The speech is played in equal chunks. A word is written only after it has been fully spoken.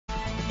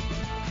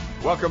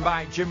Welcome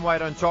back. Jim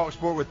White on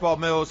TalkSport with Bob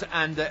Mills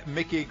and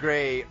Mickey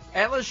Gray.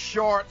 Ellis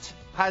Short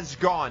has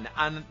gone,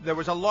 and there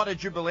was a lot of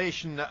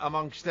jubilation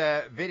amongst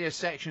various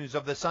sections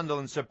of the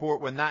Sunderland support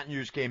when that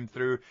news came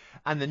through,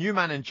 and the new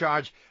man in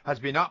charge has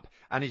been up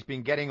and he's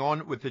been getting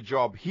on with the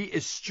job. He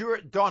is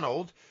Stewart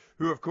Donald,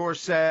 who, of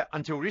course,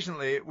 until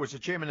recently was the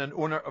chairman and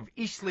owner of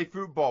Eastleigh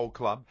Football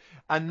Club.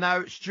 And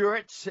now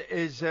Stewart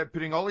is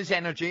putting all his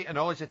energy and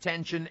all his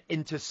attention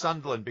into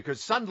Sunderland,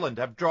 because Sunderland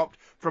have dropped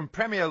from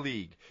Premier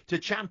League to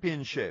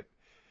Championship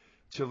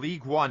to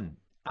League One.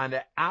 And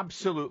it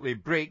absolutely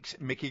breaks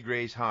Mickey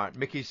Gray's heart.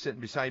 Mickey's sitting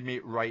beside me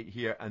right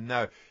here and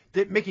now.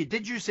 Mickey,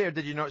 did you say or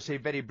did you not say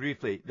very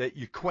briefly that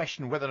you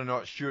questioned whether or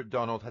not Stewart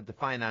Donald had the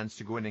finance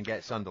to go in and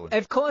get Sunderland?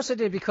 Of course I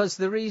did, because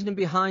the reasoning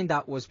behind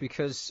that was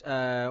because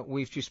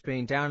we've just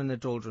been down in the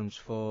doldrums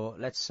for,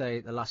 let's say,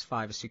 the last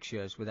 5 or 6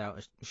 years without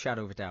a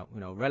shadow of a doubt.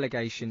 You know,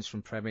 relegations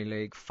from Premier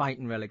League,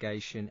 fighting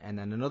relegation, and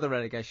then another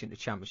relegation to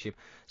Championship.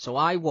 So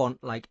I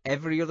want, like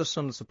every other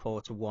Sunderland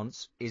supporter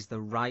wants, is the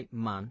right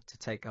man to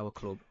take our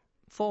club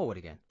forward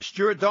again.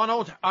 Stewart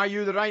Donald, are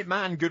you the right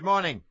man? Good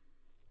morning.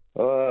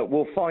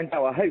 We'll find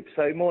out. I hope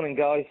so. Morning,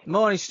 guys.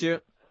 Morning,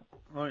 Stewart.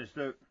 Morning,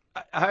 Stewart.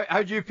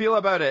 How do you feel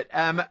about it?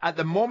 At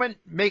the moment,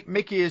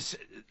 Mickey is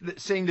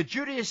saying the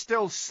jury is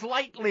still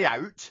slightly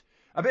out,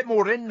 a bit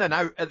more in than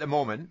out at the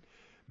moment.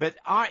 But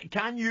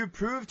can you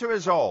prove to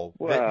us all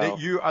that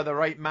you are the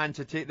right man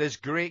to take this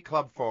great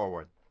club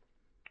forward?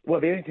 Well,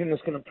 the only thing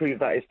that's going to prove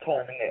that is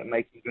time, isn't it? And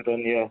making good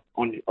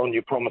on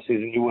your promises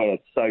and your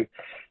words. So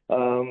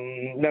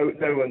no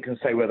one can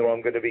say whether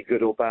I'm going to be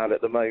good or bad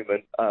at the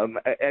moment.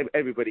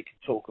 Everybody can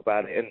talk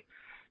about it, and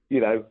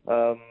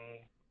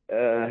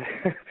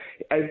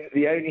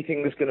the only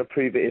thing that's going to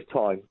prove it is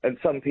time. And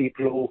some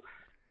people will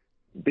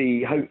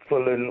be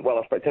hopeful, and I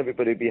expect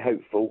everybody to be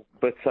hopeful.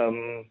 But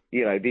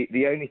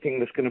the only thing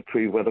that's going to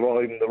prove whether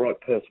I'm the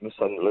right person for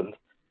Sunderland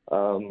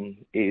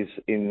is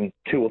in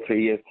 2 or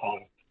 3 years'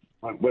 time,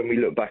 when we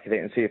look back at it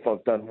and see if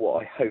I've done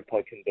what I hope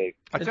I can do.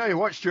 I tell you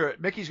what,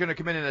 Stuart, Mickey's going to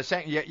come in a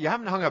second. You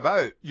haven't hung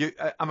about.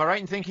 Am I right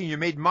in thinking you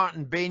made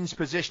Martin Bain's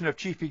position of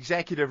chief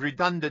executive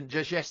redundant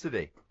just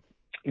yesterday?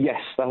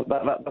 Yes,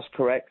 that's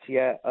correct.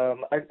 Yeah,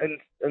 and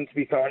to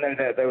be fair, I know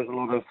there was a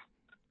lot of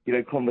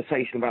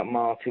conversation about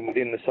Martin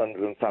within the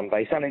Sunderland fan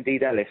base, and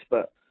indeed Ellis.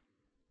 But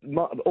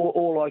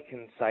all I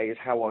can say is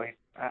how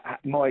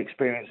my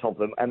experience of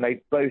them, and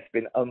they've both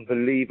been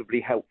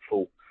unbelievably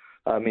helpful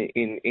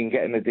in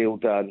getting the deal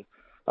done.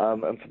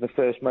 And for the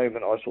first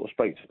moment I sort of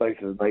spoke to both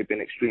of them, they've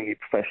been extremely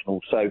professional.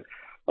 So,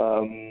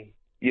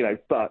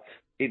 but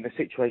in the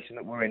situation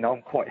that we're in,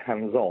 I'm quite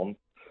hands-on,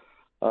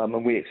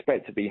 and we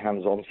expect to be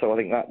hands-on. So I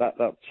think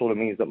that sort of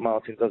means that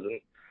Martin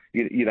doesn't,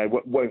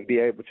 won't be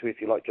able to,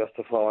 if you like,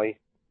 justify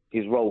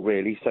his role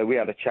really. So we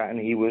had a chat, and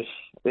he was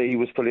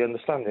fully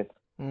understanding.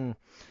 Mm.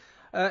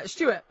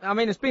 Stewart, I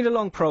mean, it's been a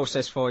long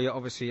process for you,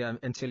 obviously,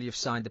 until you've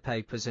signed the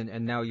papers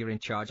and now you're in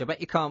charge. I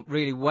bet you can't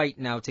really wait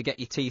now to get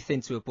your teeth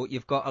into it, but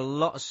you've got a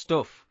lot of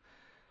stuff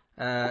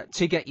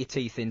to get your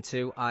teeth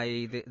into,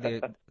 i.e.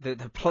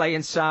 the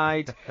playing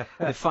side,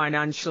 the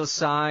financial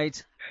side,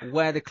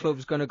 where the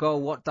club's going to go,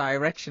 what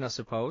direction, I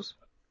suppose.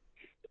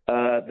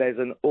 There's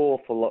an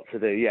awful lot to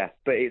do, yeah,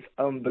 but it's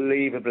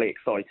unbelievably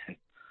exciting.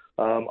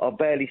 I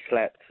barely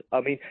slept.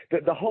 I mean,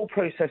 the whole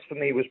process for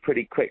me was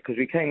pretty quick because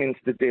we came into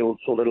the deal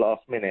sort of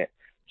last minute.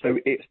 So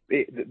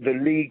the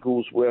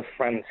legals were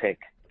frantic,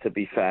 to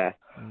be fair.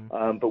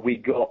 But we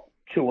got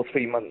 2 or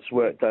 3 months'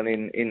 work done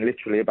in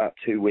literally about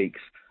 2 weeks.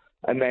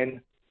 And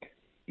then,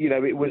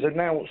 it was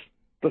announced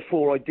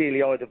before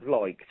ideally I'd have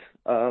liked.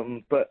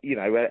 But,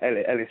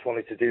 Ellis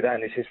wanted to do that,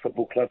 and it's his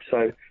football club.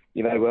 So,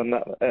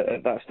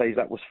 at that stage,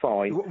 that was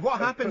fine. What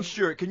happened,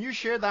 Stuart? Can you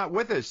share that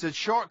with us? Did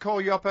Short call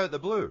you up out of the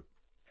blue?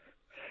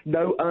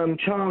 No,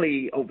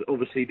 Charlie,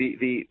 obviously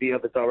the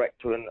other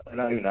director and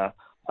owner,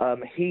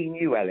 he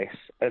knew Ellis,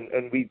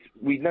 and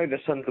we'd known that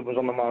Sunderland was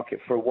on the market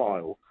for a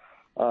while,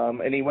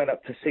 and he went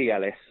up to see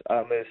Ellis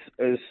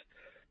as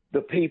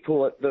the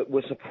people that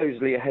were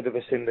supposedly ahead of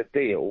us in the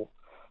deal.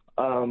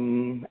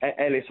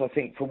 Ellis, I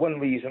think, for one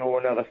reason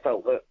or another,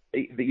 felt that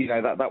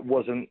that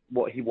wasn't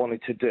what he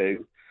wanted to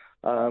do,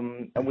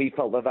 and we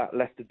felt that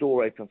left the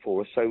door open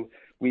for us. So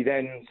we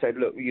then said,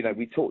 look,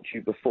 we talked to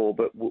you before,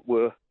 but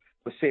we're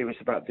serious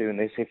about doing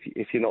this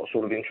if you're not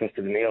sort of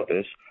interested in the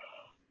others.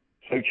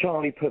 So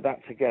Charlie put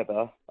that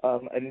together,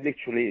 and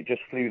literally it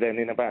just flew then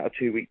in about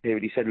a 2-week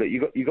period. He said, look,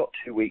 you got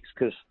 2 weeks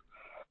because,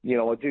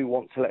 I do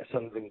want to let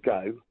Sunderland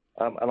go,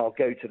 and I'll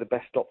go to the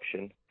best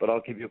option, but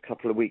I'll give you a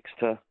couple of weeks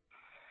to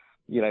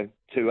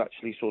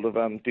actually sort of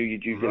do your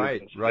due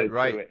diligence.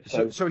 Right.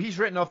 So he's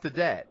written off the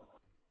debt?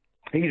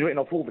 He's written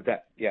off all the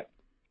debt, yeah.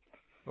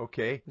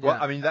 Okay. Yeah. Well,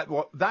 I mean,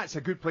 that's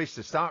a good place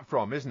to start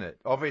from, isn't it?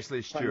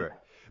 Obviously, Stuart.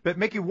 But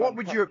Mickey, what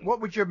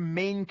would your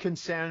main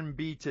concern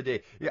be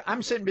today? Yeah,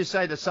 I'm sitting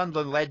beside a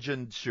Sunderland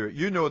legend, Stuart.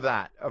 You know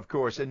that, of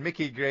course, and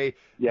Mickey Gray.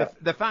 Yeah.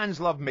 The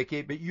fans love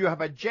Mickey, but you have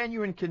a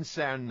genuine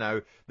concern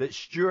now that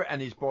Stuart and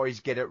his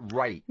boys get it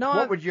right. No,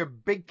 what would your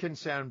big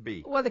concern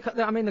be? Well,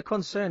 the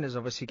concern is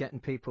obviously getting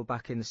people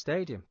back in the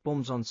stadium,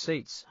 bums on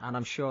seats, and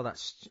I'm sure that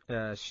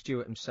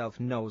Stewart himself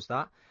knows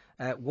that.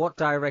 What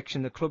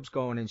direction the club's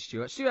going in,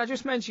 Stewart? Stewart, I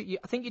just mentioned,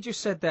 I think you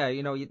just said there,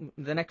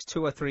 the next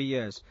 2 or 3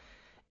 years.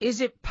 Is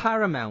it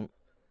paramount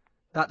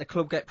that the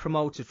club get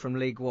promoted from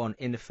League One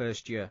in the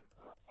first year?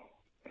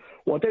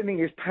 Well, I don't think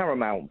it's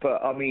paramount,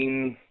 but I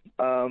mean,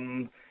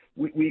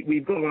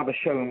 we've got to have a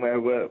showing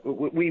where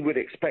we would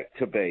expect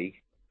to be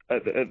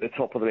at the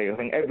top of the league. I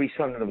think every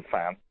Sunderland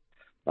fan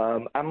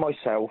and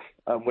myself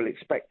will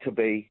expect to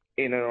be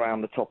in and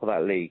around the top of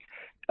that league.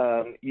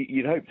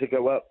 You'd hope to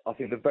go up. I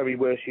think the very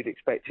worst you'd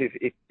expect is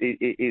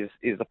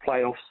the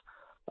playoffs.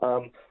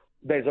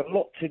 There's a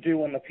lot to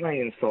do on the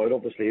playing side,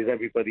 obviously, as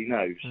everybody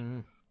knows.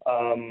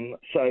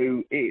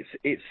 So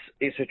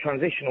it's a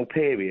transitional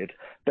period.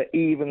 But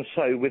even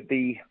so, with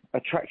the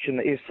attraction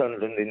that is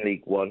Sunderland in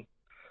League One,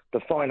 the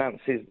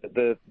finances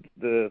that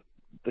the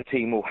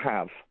team will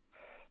have,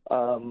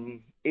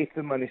 if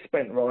the money's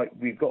spent right,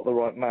 we've got the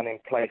right man in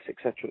place,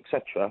 etc.,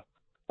 etc.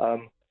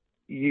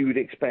 You would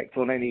expect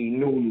on any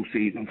normal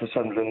season for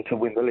Sunderland to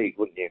win the league,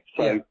 wouldn't you?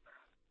 So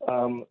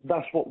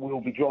that's what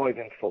we'll be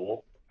driving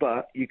for.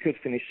 But you could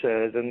finish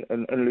third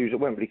and lose at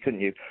Wembley,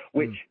 couldn't you?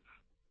 Which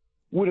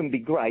wouldn't be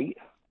great.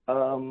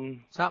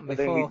 It's happened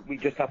before. Then we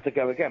just have to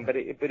go again. But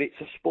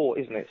it's a sport,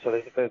 isn't it? So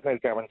there's no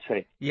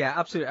guarantee. Yeah,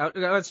 absolutely.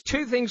 There's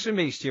two things for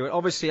me, Stuart.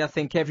 Obviously, I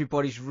think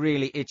everybody's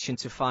really itching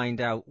to find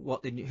out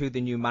who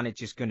the new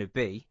manager's going to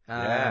be.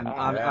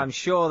 I'm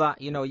sure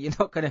that you're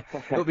not going to.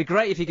 It would be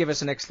great if you give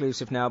us an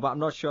exclusive now, but I'm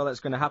not sure that's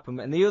going to happen.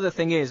 And the other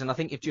thing is, and I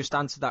think you've just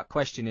answered that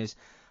question, is: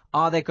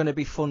 are there going to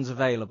be funds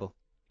available?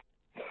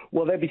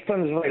 Well, there'll be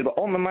funds available.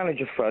 On the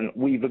manager front,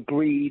 we've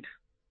agreed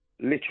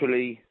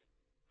literally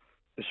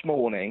this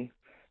morning.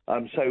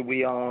 So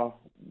we are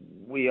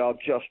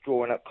just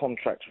drawing up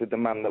contracts with the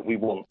man that we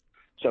want.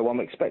 So I'm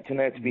expecting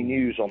there to be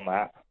news on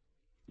that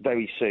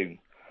very soon.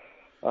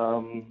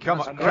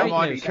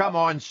 Come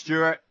on,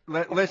 Stuart.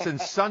 Listen,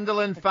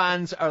 Sunderland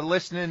fans are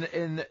listening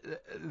in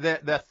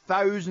the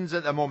thousands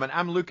at the moment.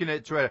 I'm looking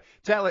at Twitter.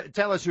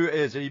 Tell us who it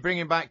is. Are you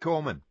bringing back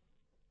Coleman?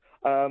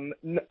 No,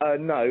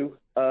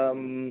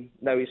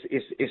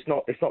 it's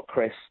not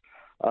Chris.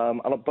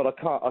 But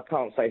I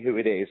can't say who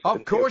it is.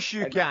 Of course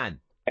you can.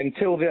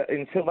 Until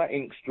that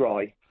ink's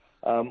dry.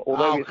 Come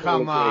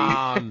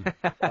on.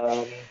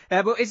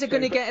 But is it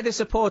going to get the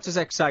supporters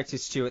excited,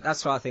 Stuart?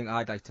 That's what I think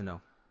I'd like to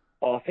know.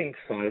 I think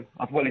so.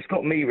 Well, it's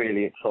got me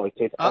really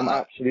excited. I'm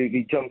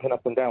absolutely jumping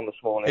up and down this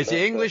morning. Is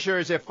he English or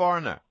is he a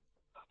foreigner?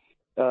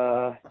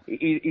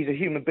 He's a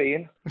human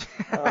being.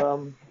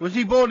 Was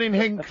he born in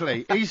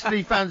Hinckley?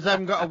 Eastleigh fans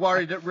haven't got to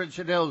worry that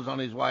Richard Hill's on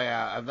his way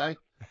out, have they?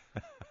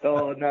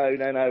 Oh no! I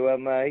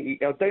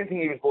don't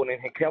think he was born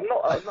in Hinckley. I'm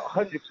not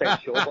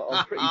 100% sure, but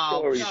I'm pretty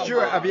sure he's.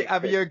 Stuart,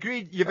 have you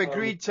agreed? You've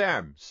agreed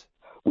terms.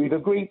 We've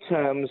agreed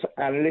terms,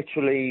 and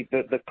literally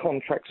the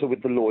contracts are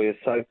with the lawyers.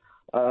 So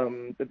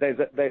the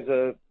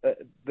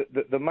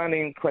man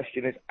in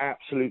question is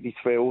absolutely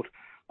thrilled,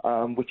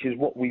 which is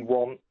what we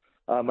want,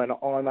 and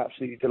I'm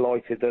absolutely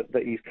delighted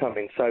that he's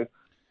coming. So.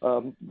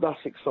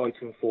 That's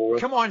exciting for us.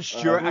 Come on,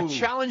 Stuart. I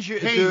challenge you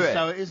to do it.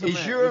 So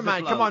He's your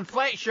man. Come on,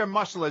 flex your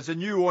muscle as a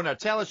new owner.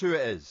 Tell us who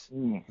it is.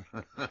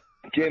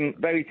 Jim,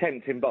 very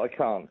tempting, but I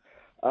can't.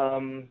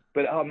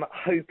 But I'm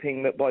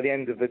hoping that by the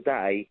end of the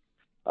day,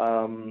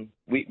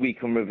 we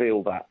can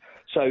reveal that.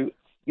 So,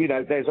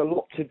 there's a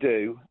lot to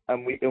do,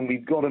 and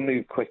we've got to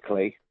move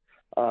quickly,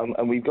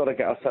 and we've got to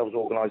get ourselves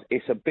organised.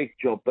 It's a big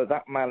job, but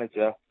that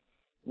manager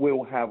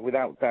will have,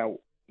 without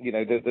doubt,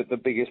 the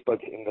biggest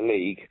budget in the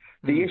league.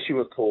 The issue,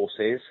 of course,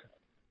 is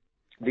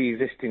the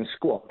existing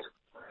squad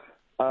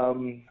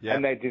and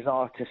their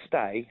desire to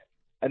stay.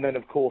 And then,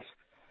 of course,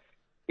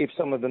 if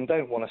some of them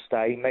don't want to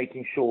stay,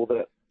 making sure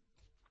that,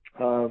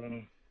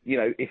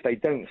 if they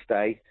don't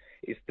stay,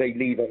 they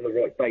leave on the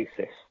right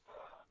basis.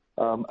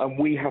 And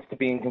we have to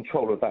be in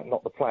control of that,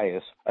 not the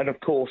players. And, of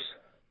course,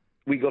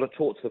 we got to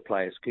talk to the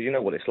players because you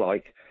know what it's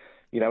like.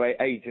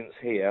 Agents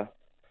here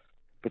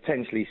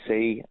potentially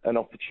see an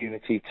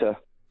opportunity to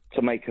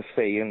make a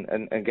fee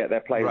and get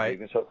their players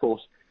moving. So, of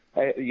course,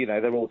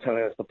 they're all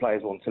telling us the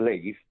players want to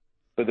leave.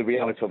 But the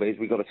reality of it is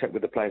we've got to check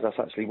with the players that's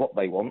actually what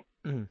they want.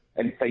 And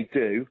if they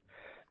do,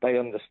 they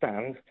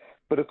understand.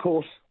 But, of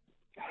course,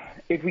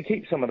 if we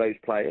keep some of those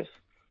players,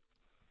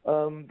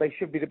 they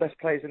should be the best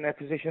players in their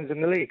positions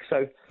in the league.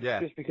 So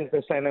just because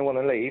they're saying they want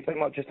to leave, they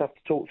might just have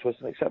to talk to us,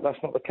 except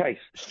that's not the case.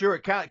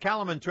 Stuart,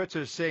 Callum on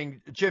Twitter is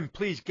saying, Jim,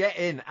 please get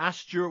in.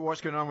 Ask Stuart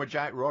what's going on with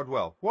Jack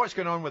Rodwell. What's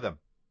going on with him?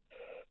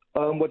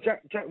 Well,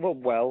 Jack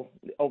Rodwell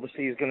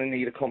obviously is going to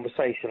need a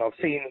conversation. I've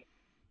seen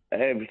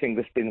everything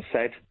that's been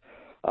said.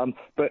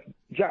 But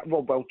Jack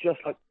Rodwell, just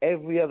like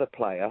every other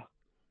player,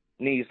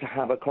 needs to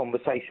have a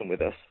conversation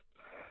with us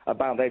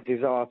about their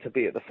desire to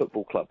be at the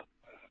football club.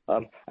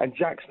 And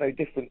Jack's no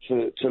different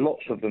to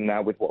lots of them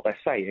now with what they're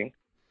saying.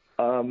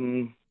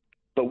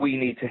 But we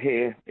need to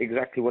hear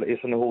exactly what it is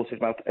from the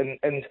horse's mouth.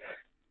 And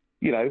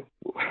you know,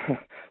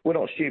 we're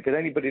not stupid.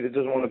 Anybody that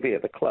doesn't want to be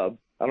at the club,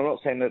 and I'm not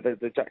saying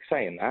that Jack's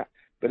saying that,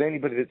 but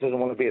anybody that doesn't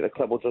want to be at the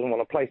club or doesn't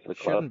want to play for the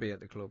club shouldn't be at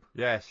the club.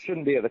 Yes.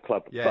 Shouldn't be at the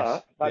club.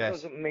 Yes. But that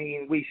doesn't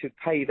mean we should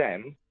pay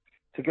them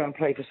to go and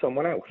play for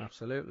someone else.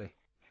 Absolutely.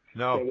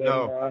 No, So,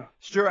 no.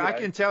 Stuart, you I know.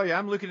 can tell you,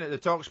 I'm looking at the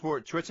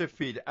TalkSport Twitter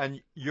feed,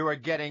 and you are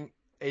getting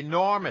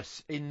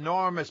enormous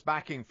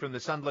backing from the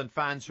Sunderland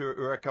fans who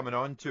are coming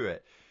on to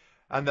it.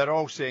 And they're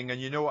all saying, and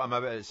you know what I'm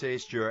about to say,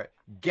 Stuart,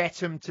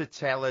 get him to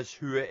tell us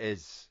who it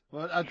is.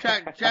 Well,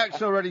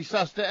 Jack's already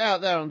sussed it out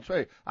there on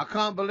Twitter. I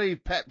can't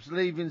believe Pep's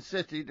leaving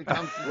City to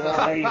come to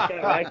Well, there you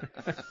go,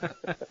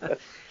 eh?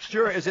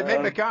 Stuart, is it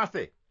Mick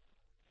McCarthy?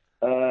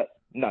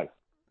 No.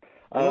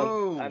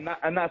 Whoa. And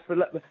that's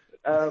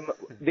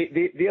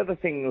the other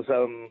things.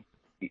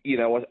 You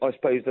know, I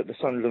suppose that the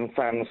Sunderland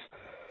fans,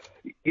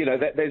 you know,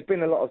 there's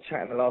been a lot of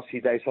chat in the last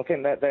few days. So I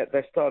think that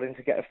they're starting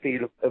to get a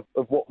feel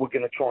of what we're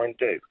going to try and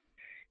do.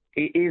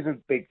 It is a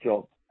big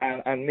job,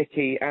 and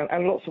Mickey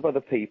and lots of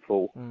other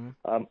people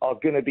are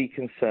going to be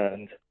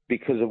concerned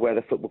because of where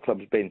the football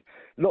club's been.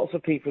 Lots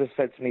of people have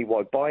said to me,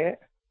 "Why buy it?"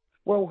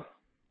 Well,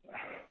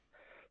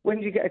 when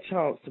do you get a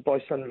chance to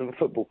buy Sunderland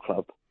Football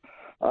Club?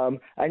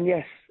 And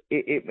yes,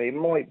 it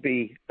might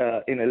be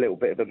in a little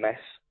bit of a mess,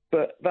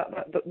 but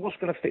that what's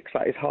going to fix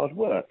that is hard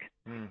work.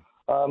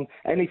 And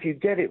if you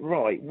get it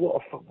right, what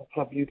a football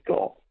club you've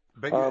got.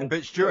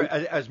 But Stuart,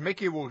 as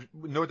Mickey will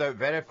no doubt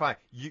verify,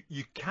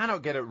 you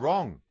cannot get it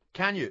wrong,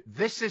 can you?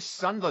 This is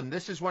Sunderland.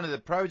 This is one of the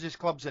proudest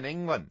clubs in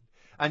England.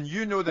 And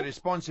you know the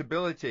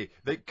responsibility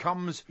that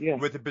comes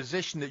with the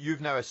position that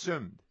you've now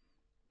assumed.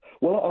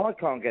 Well, I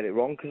can't get it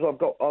wrong because I've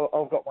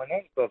got my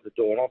name above the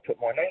door and I'll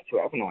put my name to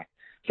it, haven't I?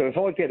 So if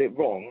I get it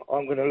wrong,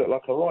 I'm going to look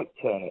like a right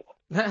turnip.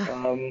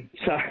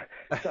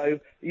 So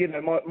you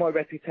know, my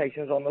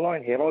reputation's on the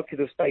line here. I could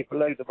have stayed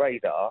below the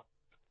radar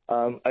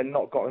and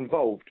not got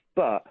involved,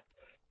 but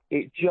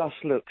it just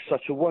looks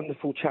such a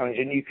wonderful challenge,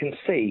 and you can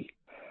see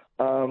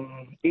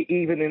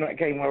even in that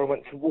game where I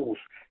went to Wolves,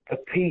 the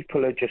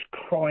people are just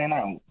crying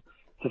out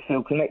to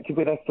feel connected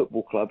with their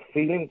football club,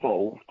 feel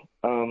involved,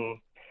 and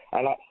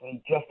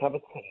actually just have a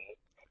team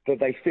that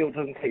they feel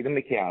doesn't take the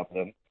mickey out of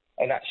them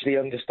and actually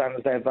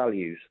understands their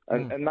values,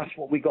 and that's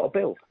what we got to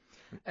build.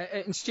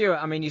 And Stuart,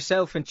 I mean,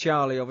 yourself and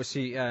Charlie,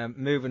 obviously,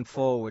 moving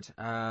forward,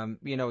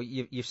 you know,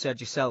 you've said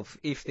yourself,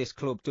 if this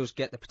club does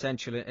get the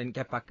potential and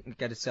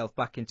get itself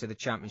back into the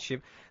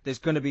Championship, there's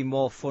going to be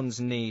more funds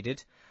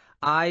needed.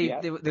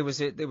 There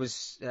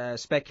was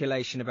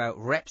speculation about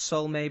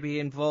Repsol maybe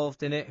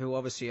involved in it, who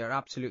obviously are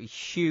absolutely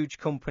huge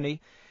company.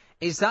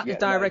 Is that the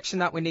direction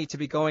that we need to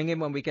be going in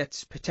when we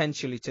get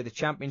potentially to the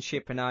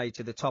Championship and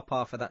to the top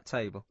half of that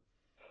table?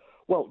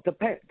 Well,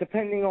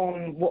 depending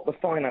on what the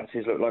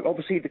finances look like,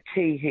 obviously the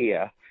key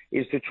here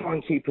is to try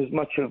and keep as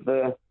much of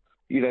the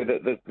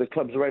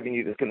club's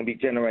revenue that's going to be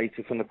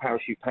generated from the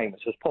parachute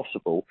payments as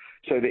possible,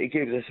 so that it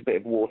gives us a bit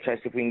of war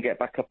chest if we can get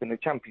back up in the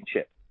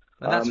Championship.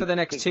 And that's for the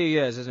next 2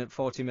 years, isn't it?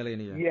 40 million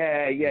a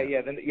year.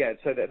 Yeah.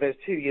 So there's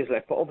 2 years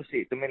left, but obviously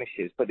it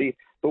diminishes. But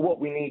what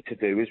we need to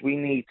do is we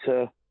need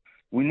to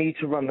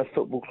run the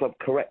football club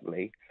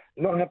correctly.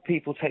 Not have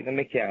people take the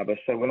mickey out of us,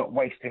 so we're not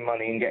wasting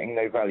money and getting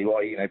no value,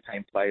 i.e.,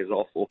 paying players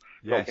off or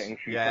not getting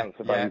through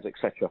transfer values,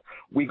 etc.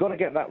 We've got to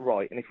get that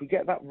right, and if we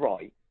get that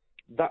right,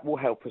 that will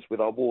help us with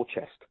our war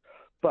chest.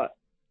 But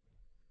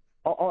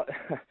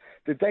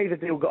the day the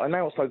deal got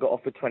announced, I got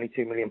offered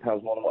 £22 million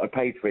more than what I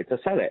paid for it to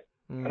sell it,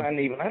 and I hadn't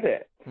even had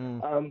it.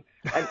 And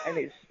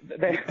it's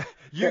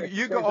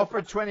you got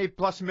offered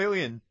 20+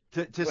 million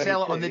to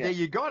sell it on the day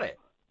you got it.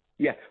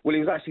 Yeah, well, he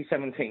was actually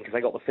 17 because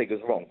I got the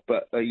figures wrong.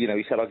 But,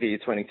 he said, I'll give you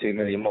 22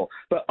 million more.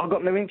 But I've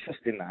got no interest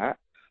in that.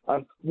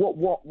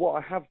 What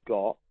I have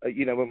got,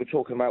 when we're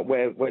talking about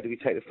where do we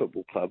take the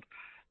football club,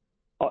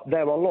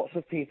 there are lots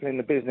of people in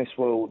the business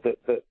world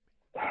that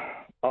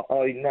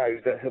I know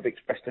that have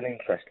expressed an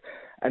interest.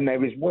 And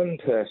there is one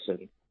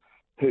person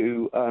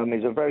who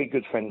is a very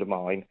good friend of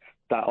mine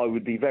that I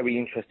would be very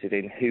interested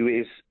in, who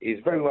is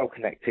very well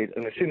connected.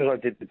 And as soon as I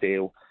did the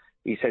deal,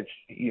 he said,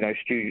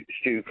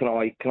 Stu, can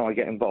I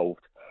get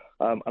involved?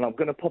 And I'm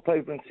going to pop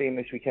over and see him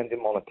this weekend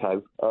in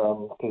Monaco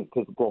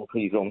because the Grand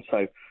Prix is on.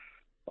 So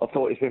I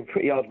thought it's been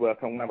pretty hard work.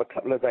 I'm going to have a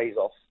couple of days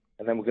off,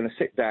 and then we're going to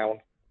sit down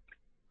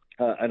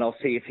and I'll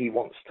see if he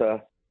wants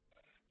to,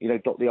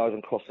 dot the I's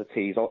and cross the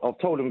T's. I've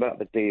told him about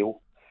the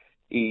deal.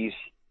 He's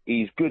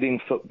good in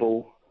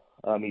football.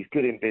 He's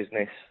good in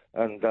business,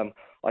 and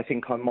I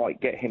think I might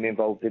get him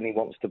involved, and he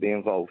wants to be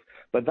involved.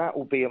 But that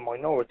will be a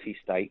minority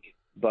stake,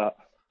 but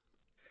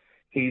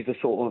he's the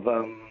sort of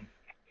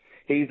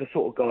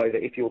guy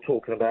that if you're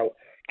talking about,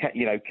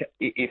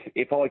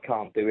 if I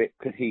can't do it,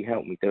 could he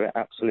help me do it?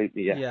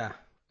 Absolutely, yeah. Yeah.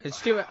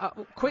 Stuart,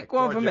 quick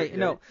one for me.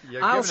 You're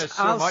giving us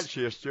so much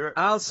here, Stuart.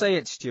 I'll say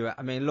it, Stuart.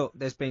 I mean, look,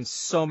 there's been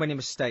so many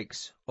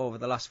mistakes over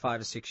the last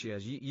 5 or 6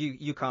 years.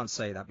 You can't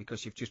say that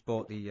because you've just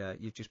bought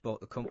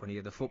the company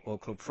or the football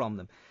club from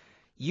them.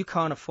 You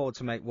can't afford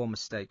to make one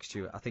mistake,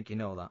 Stuart. I think you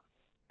know that.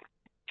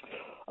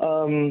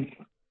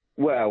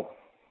 Well,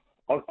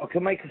 I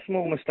can make a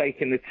small mistake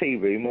in the tea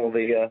room or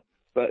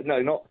but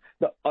no,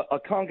 I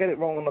can't get it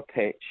wrong on the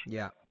pitch.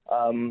 Yeah.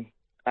 And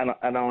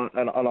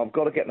I've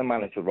got to get the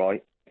manager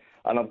right,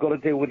 and I've got to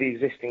deal with the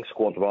existing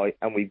squad right,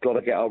 and we've got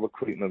to get our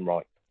recruitment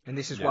right. And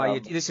this is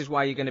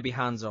why you're going to be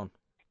hands-on.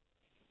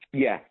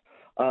 Yeah.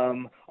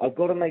 I've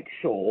got to make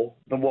sure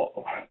that what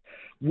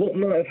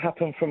might have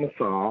happened from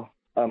afar,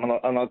 and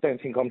I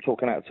don't think I'm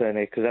talking out of turn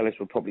here because Ellis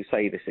would probably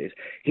say this is,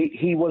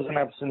 he was an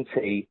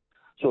absentee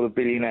sort of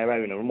billionaire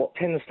owner, and what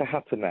tends to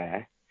happen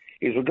there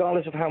is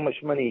regardless of how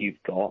much money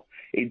you've got,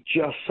 it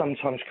just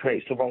sometimes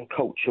creates the wrong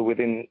culture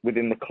within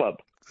the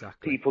club.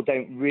 Exactly. People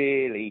don't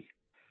really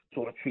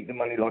sort of treat the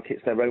money like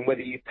it's their own,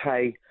 whether you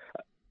pay,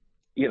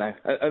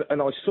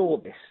 and I saw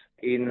this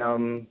in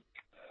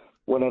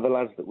one of the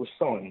lads that was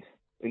signed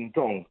in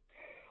Dong.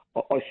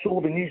 I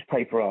saw the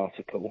newspaper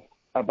article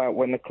about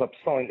when the club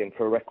signed him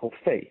for a record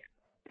fee.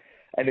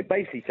 And it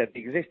basically said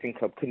the existing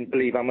club couldn't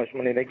believe how much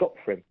money they got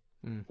for him.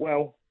 Mm.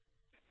 Well,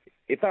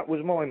 if that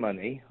was my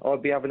money,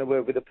 I'd be having a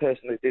word with the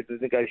person that did the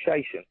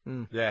negotiation.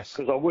 Mm. Yes.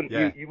 Because I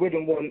wouldn't, you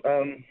wouldn't want,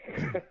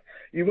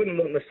 you wouldn't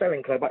want the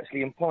selling club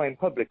actually implying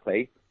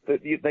publicly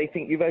that they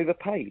think you've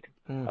overpaid.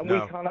 And we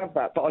can't have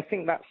that. But I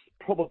think that's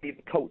probably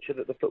the culture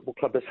that the football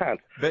club has had.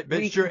 But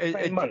Stuart,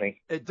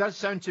 it does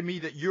sound to me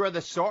that you're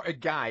the sort of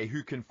guy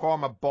who can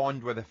form a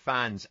bond with the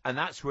fans, and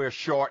that's where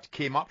Short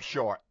came up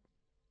short.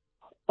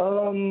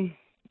 Well,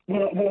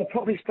 I'll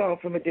probably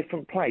start from a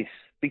different place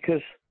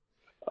because,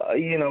 I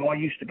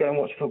used to go and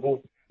watch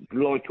football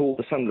like all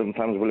the Sunderland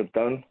fans will have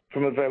done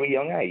from a very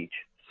young age.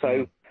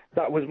 So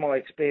that was my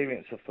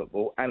experience of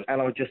football, and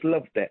I just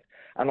loved it.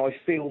 And I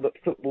feel that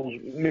football's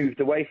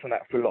moved away from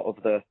that for a lot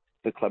of the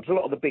clubs, a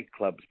lot of the big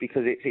clubs,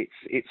 because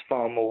it's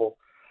far more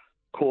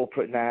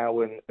corporate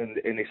now, and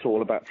it's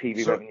all about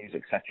TV revenues,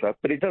 etc.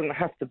 But it doesn't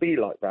have to be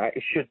like that.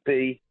 It should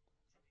be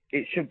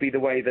the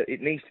way that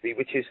it needs to be,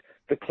 which is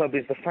the club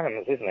is the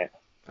fans, isn't it?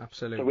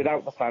 Absolutely. So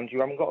without the fans, you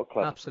haven't got a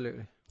club.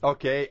 Absolutely.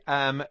 Okay,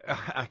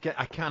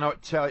 I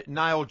cannot tell.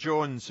 Niall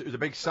Jones, who's a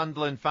big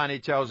Sunderland fan, he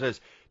tells us,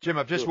 Jim,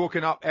 I've just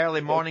woken up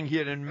early morning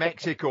here in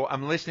Mexico.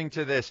 I'm listening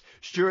to this.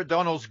 Stuart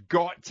Donald's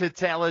got to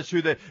tell us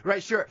who the...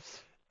 Right, Stuart,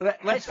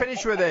 let's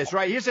finish with this.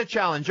 Right, here's a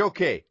challenge.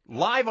 Okay,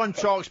 live on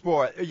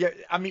TalkSport.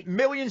 I mean,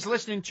 millions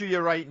listening to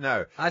you right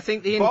now. I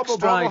think the Bob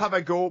will have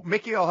a go,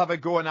 Mickey will have a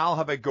go, and I'll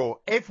have a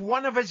go. If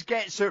one of us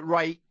gets it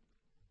right,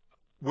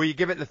 will you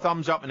give it the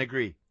thumbs up and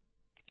agree?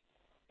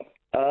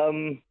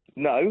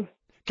 No.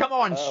 Come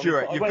on,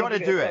 Stuart, you've got to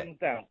do it.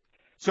 Down.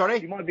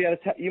 Sorry? You might be able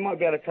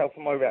to tell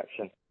from my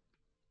reaction.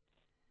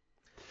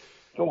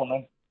 Go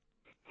on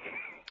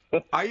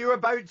then. Are you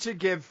about to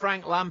give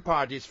Frank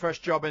Lampard his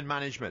first job in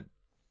management?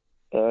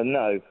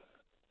 No.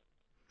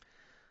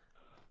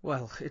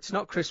 Well, it's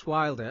not Chris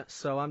Wilder,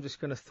 so I'm just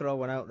going to throw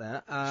one out there.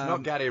 It's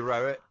not Gary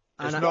Rowett.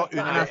 And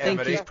I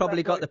think he's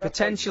probably got the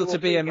potential to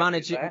be a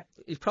manager.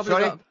 He's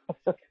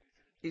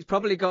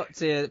probably got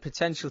the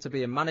potential to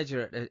be a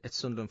manager at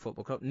Sunderland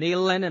Football Club.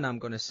 Neil Lennon, I'm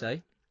going to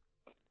say.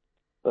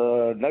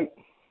 No.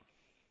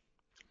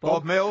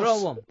 Bob Mills.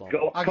 Throw one,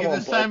 Bob. I'll give the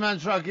same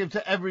answer I give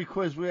to every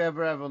quiz we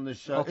ever have on this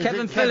show. Oh,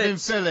 Kevin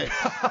Phillips.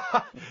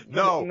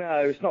 No. No,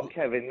 it's not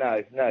Kevin.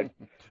 No.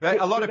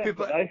 A lot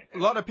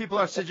of people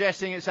are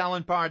suggesting it's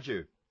Alan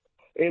Pardew.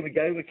 Here we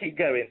go. We keep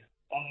going.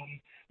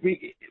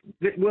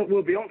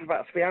 We'll be on for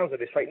about 3 hours of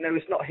this, right? No,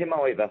 it's not him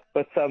either.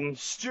 But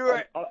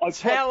Stuart,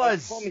 tell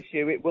us. I promise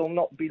you, it will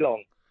not be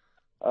long.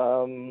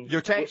 You'll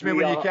text me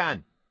when you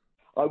can.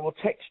 I will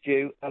text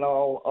you, and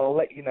I'll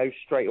let you know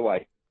straight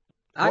away.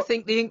 I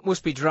think the ink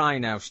must be dry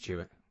now,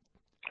 Stuart.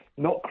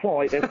 Not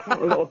quite. There's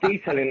quite a lot of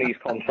detail in these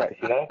contracts,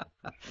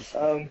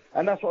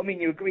 and that's what I mean.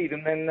 You agreed,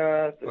 and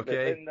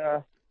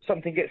then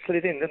something gets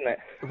slid in, doesn't it?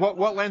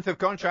 What length of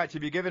contract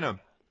have you given him?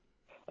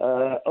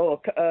 A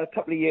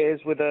couple of years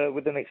with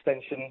an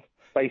extension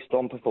based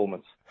on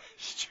performance.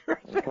 Stuart,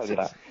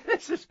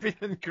 this has been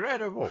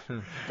incredible.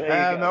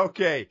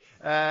 Okay,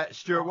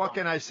 Stuart, what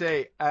can I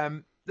say?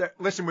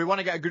 Listen, we want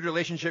to get a good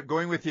relationship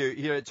going with you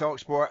here at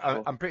TalkSport.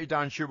 I'm pretty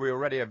darn sure we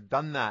already have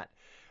done that.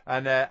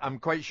 And I'm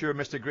quite sure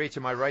Mr. Gray to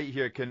my right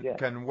here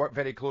can work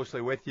very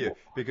closely with you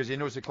because he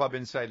knows the club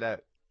inside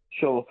out.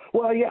 Sure.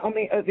 Well, yeah, I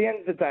mean, at the end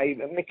of the day,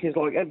 Mick is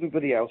like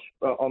everybody else,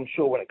 I'm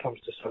sure, when it comes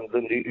to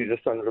Sunderland, who's a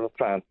Sunderland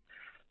fan.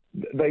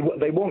 They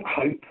want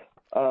hope.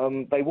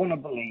 They want to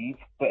believe.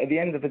 But at the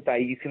end of the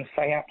day, you can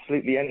say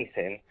absolutely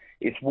anything.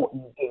 It's what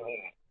you're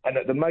doing. And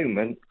at the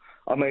moment,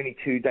 I'm only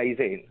 2 days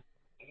in.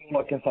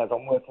 Like I said,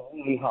 I'm working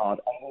really hard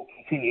and will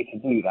continue to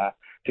do that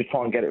to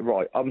try and get it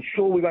right. I'm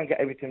sure we won't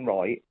get everything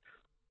right,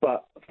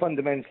 but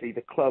fundamentally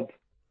the club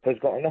has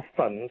got enough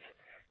funds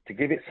to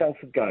give itself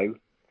a go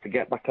to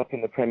get back up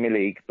in the Premier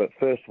League. But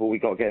first of all,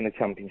 we've got to get in the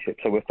Championship.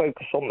 So we're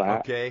focused on that.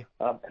 Okay.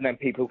 And then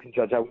people can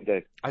judge how we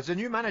do. Has a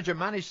new manager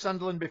managed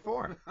Sunderland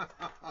before?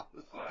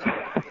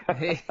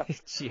 Go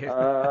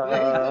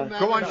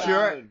on,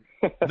 Stuart.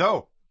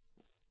 No.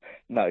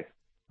 No.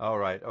 All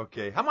right,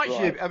 okay. How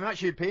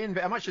much you paying?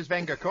 How much is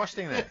Wenger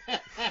costing then?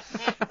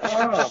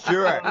 Ah,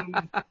 Stewart,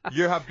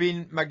 you have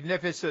been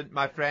magnificent,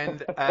 my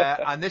friend,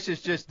 and this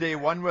is just day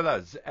one with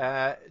us.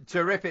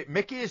 Terrific.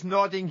 Mickey is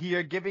nodding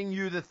here, giving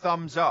you the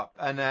thumbs up,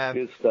 and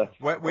good stuff.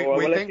 we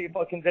let's think. see if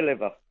I can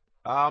deliver.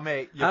 Oh,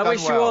 mate, I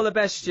wish you all the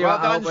best, Stuart. Well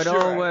I done, hope it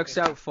Stuart. all works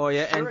out for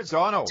you. Stuart And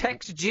Donald.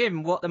 text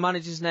Jim what the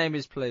manager's name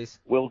is, please.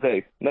 Will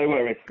do. No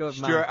worries.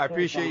 Good man. Stuart, I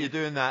appreciate you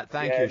doing that.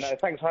 Thank you. No,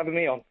 thanks for having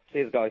me on.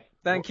 Cheers, guys.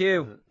 Thank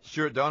you.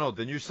 Stuart Donald,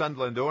 the new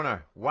Sunderland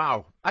owner.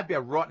 Wow, I'd be a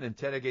rotten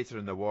interrogator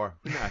in the war,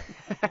 wouldn't I?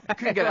 I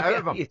couldn't get it out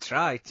of him. You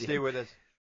tried. Stay with us.